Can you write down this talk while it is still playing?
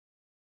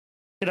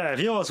G'day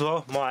viewers,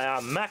 well, my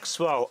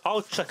Maxwell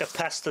Ultra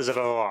capacitors have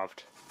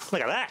arrived.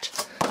 Look at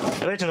that!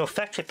 Original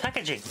factory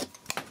packaging.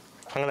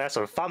 I'm gonna have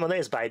some fun with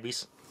these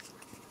babies.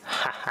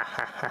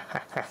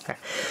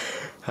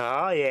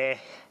 Oh yeah,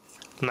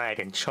 made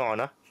in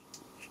China.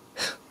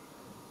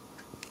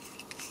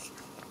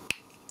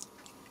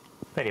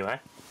 Anyway,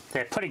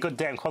 they're pretty good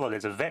damn quality.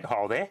 There's a vent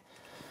hole there.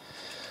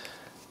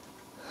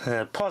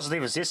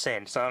 Positive is this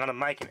end, so I'm gonna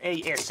make an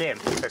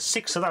ESM. There's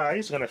 6 of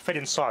those, I'm gonna fit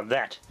inside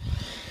that.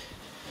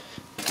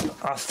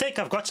 I think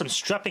I've got some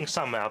strapping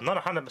somewhere. I'm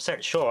not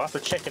 100% sure. I have to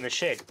check in the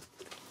shed.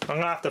 I'm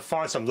going to have to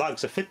find some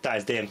lugs to fit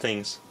those damn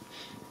things.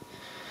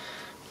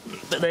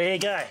 But there you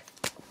go.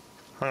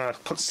 I'm going to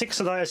put 6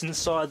 of those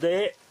inside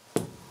there.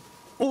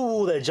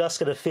 Ooh, they're just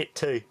going to fit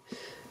too.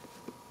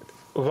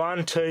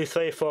 1, 2,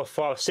 3, 4,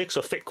 5, 6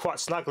 will fit quite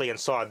snugly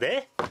inside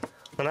there. I'm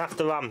going to have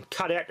to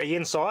cut out the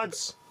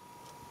insides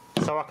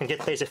so I can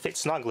get these to fit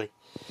snugly.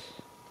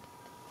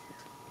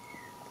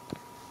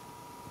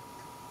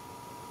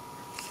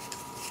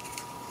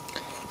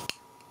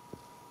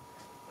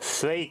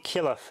 Three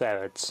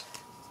kilofarads,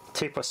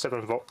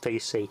 2.7 volt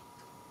DC,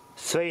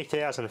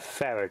 3000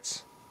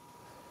 farads.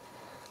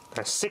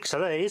 And 6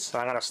 of these,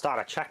 I'm going to start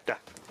a tractor.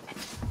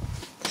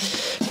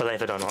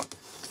 Believe it or not.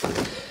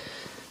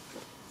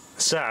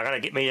 So I'm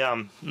going to get me,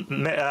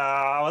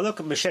 I'll look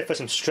at my shed for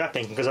some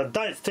strapping because I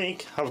don't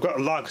think I've got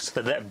lugs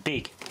that are that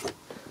big.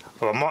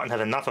 Or I mightn't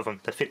have enough of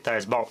them to fit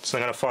those bolts. So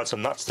I'm going to find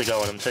some nuts to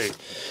go on them too.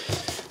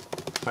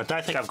 I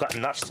don't think I've got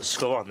nuts to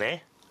screw on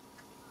there.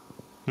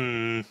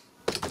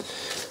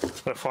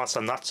 I'm going to find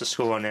some nuts to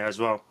screw on there as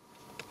well.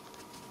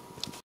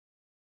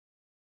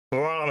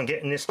 While I'm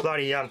getting this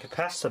bloody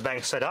capacitor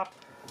bank set up,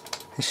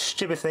 this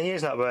stupid thing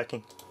is not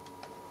working.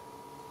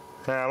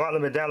 I won't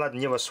let me download the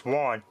newest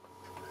swine.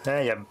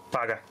 There you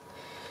bugger.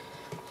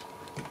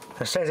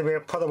 There seems to be a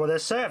problem with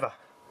this server.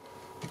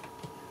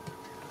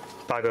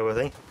 Bugger with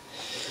it.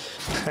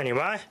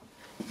 Anyway,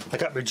 I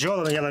got my jewel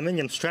and the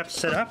aluminium straps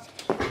set up.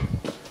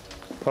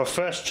 I'll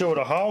first drill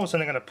the holes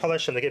and I'm going to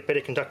polish them to get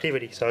better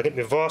conductivity. So I'll get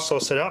my vise all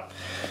set up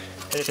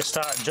and you can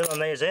start drilling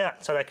these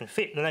out so they can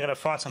fit, and then I'm going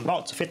to find some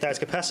bolts to fit those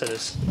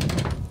capacitors.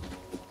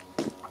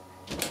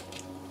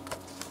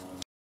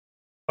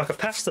 My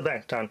capacitor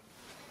bank done.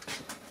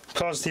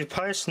 Positive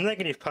post,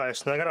 negative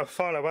post, and I'm going to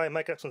find a way to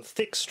make up some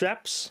thick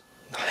straps,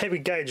 heavy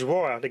gauge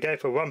wire to go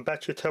from one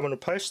battery terminal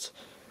post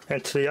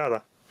and to the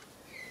other,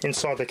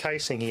 inside the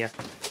casing here.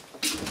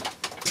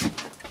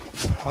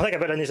 I think I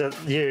better need to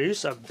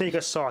use a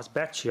bigger size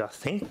battery, I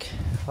think.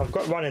 I've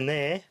got one in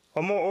there,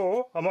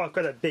 or I might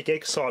go that big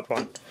egg side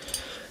one.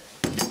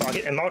 I'll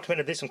get a multimeter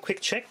to do some quick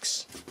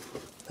checks,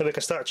 then we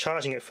can start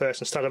charging it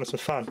first and start having some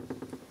fun.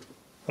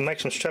 I'll make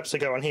some straps to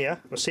go on here,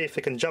 we'll see if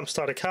we can jump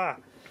start a car.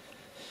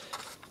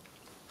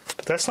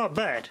 But that's not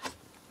bad.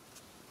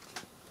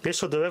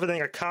 This will do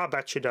everything a car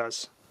battery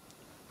does.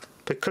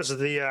 Because of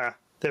the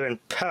they're in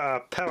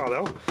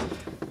parallel,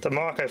 the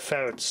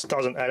microfarads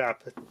doesn't add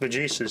up, it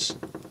reduces.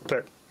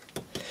 But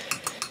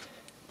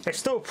it's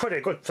still pretty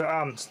good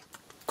for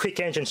quick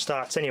engine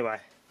starts anyway.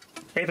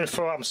 Even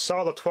for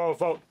solar 12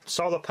 volt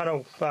solar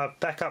panel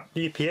backup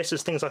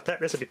UPSs, things like that,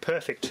 this would be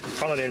perfect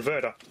on an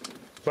inverter.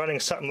 Running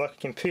something like a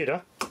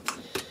computer,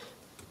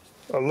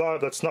 a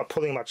load that's not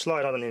pulling much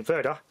load on an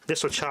inverter,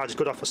 this will charge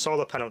good off a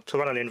solar panel to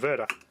run an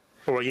inverter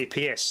or a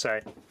UPS,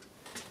 so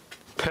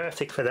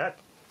perfect for that.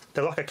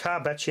 They're like a car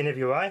battery in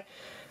every way,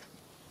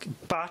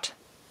 but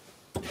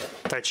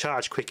they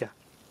charge quicker.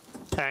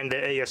 And the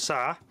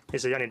ESR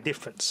is the only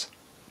difference.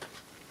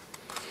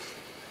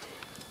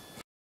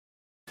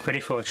 Ready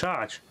for a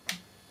charge.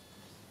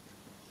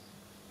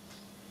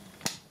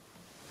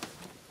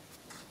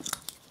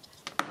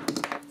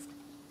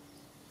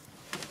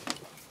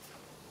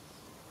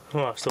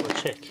 Oh, still a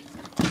check.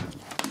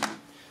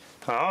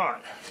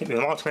 Alright, get me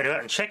the multimeter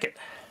out and check it.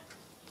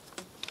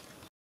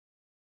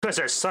 Because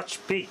they're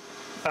such big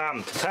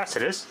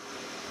capacitors,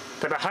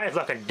 they behave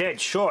like a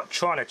dead short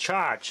trying to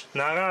charge.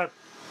 Now,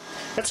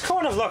 it's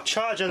kind of like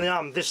charging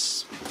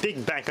this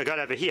big bank I got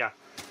over here.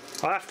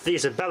 I have to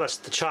use a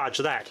ballast to charge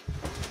that.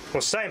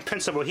 Well, same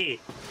principle here.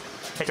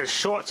 It's a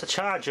short to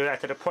charge it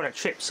at the point it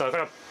trips, so I've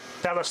got to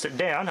ballast it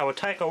down. It will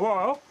take a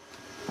while.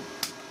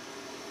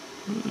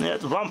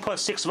 It's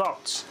 1.6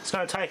 volts. It's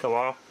going to take a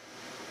while.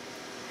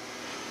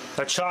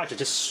 The charger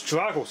just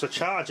struggles to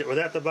charge it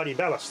without the bloody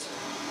ballast.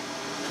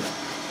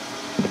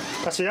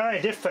 That's the only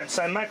difference,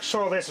 so make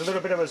sure there's a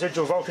little bit of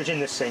residual voltage in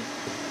this thing.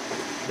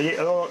 In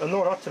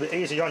order to be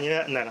easy on you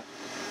out and that.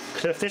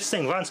 Because if this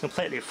thing runs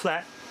completely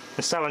flat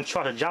and someone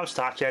tries to jump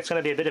start you, it's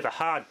going to be a bit of a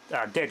hard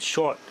dead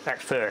short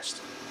at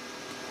first.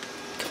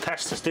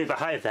 Capacitors do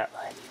behave that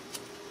way.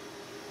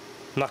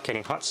 I'm not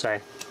getting hot, so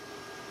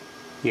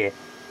yeah,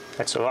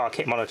 that's alright, I'll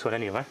keep monitoring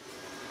anyway.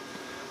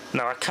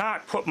 Now I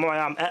can't put my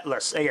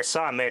Atlas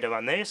ESR meter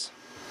on these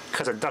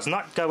because it does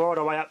not go all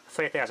the way up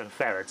 3000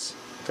 farads.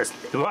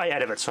 It's way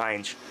out of its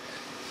range.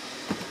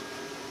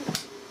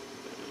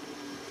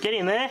 Get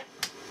in there.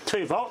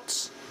 2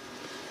 volts.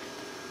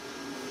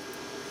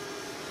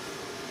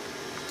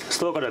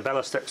 Still got a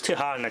ballast that's too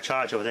hard in the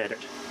charger without it.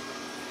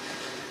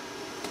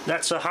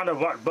 That's a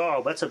 100-watt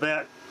bulb. That's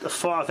about a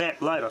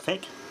 5-amp load, I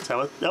think.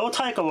 So that will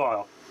take a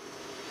while.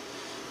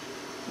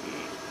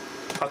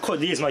 I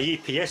could use my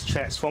UPS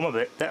transformer,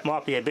 but that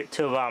might be a bit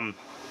too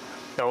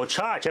it will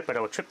charge it, but it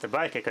will trip the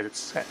breaker because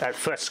it's at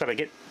first it's got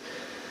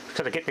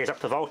to get these up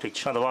to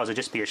voltage. Otherwise, it'll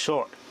just be a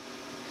short.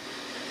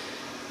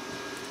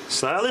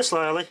 Slowly,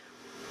 slowly.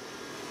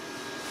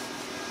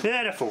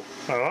 Beautiful.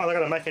 Alright, I've got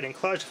to make an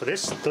enclosure for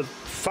this. The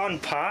fun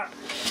part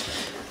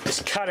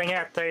is cutting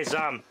out these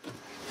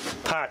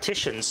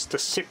partitions to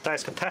sit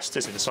those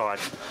capacitors inside.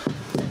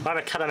 I'm going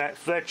to cut them out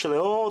virtually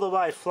all the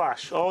way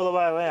flush, all the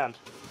way around.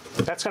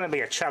 That's going to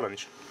be a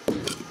challenge.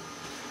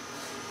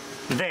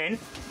 Then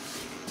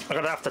I'm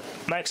going to have to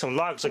make some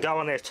lugs that go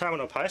on their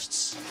terminal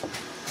posts.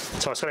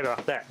 So it's going to go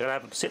like that. I'm going to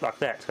have them sit like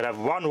that. It's going to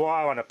have one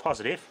wire on a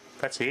positive.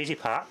 That's the easy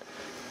part.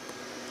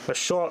 A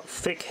short,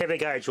 thick, heavy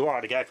gauge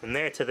wire to go from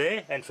there to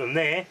there, and from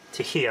there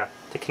to here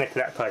to connect to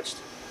that post.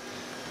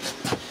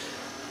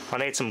 I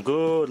need some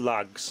good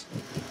lugs,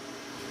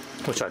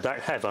 which I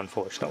don't have,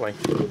 unfortunately.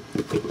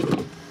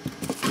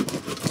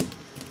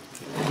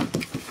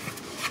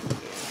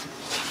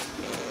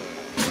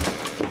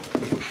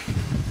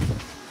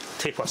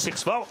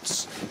 2.6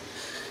 volts.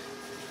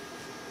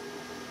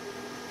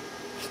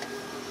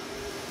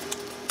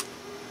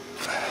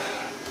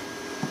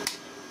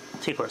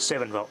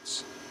 .7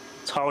 volts.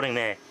 It's holding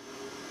there.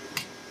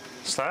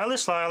 Slowly,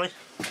 slowly.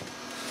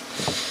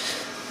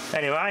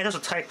 Anyway, this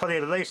will take probably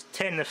at least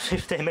 10 to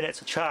 15 minutes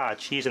to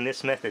charge using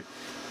this method.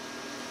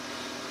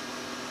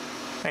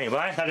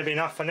 Anyway, that'll be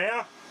enough for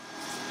now.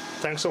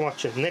 Thanks for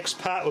watching. Next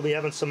part we'll be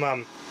having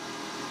some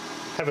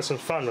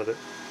fun with it.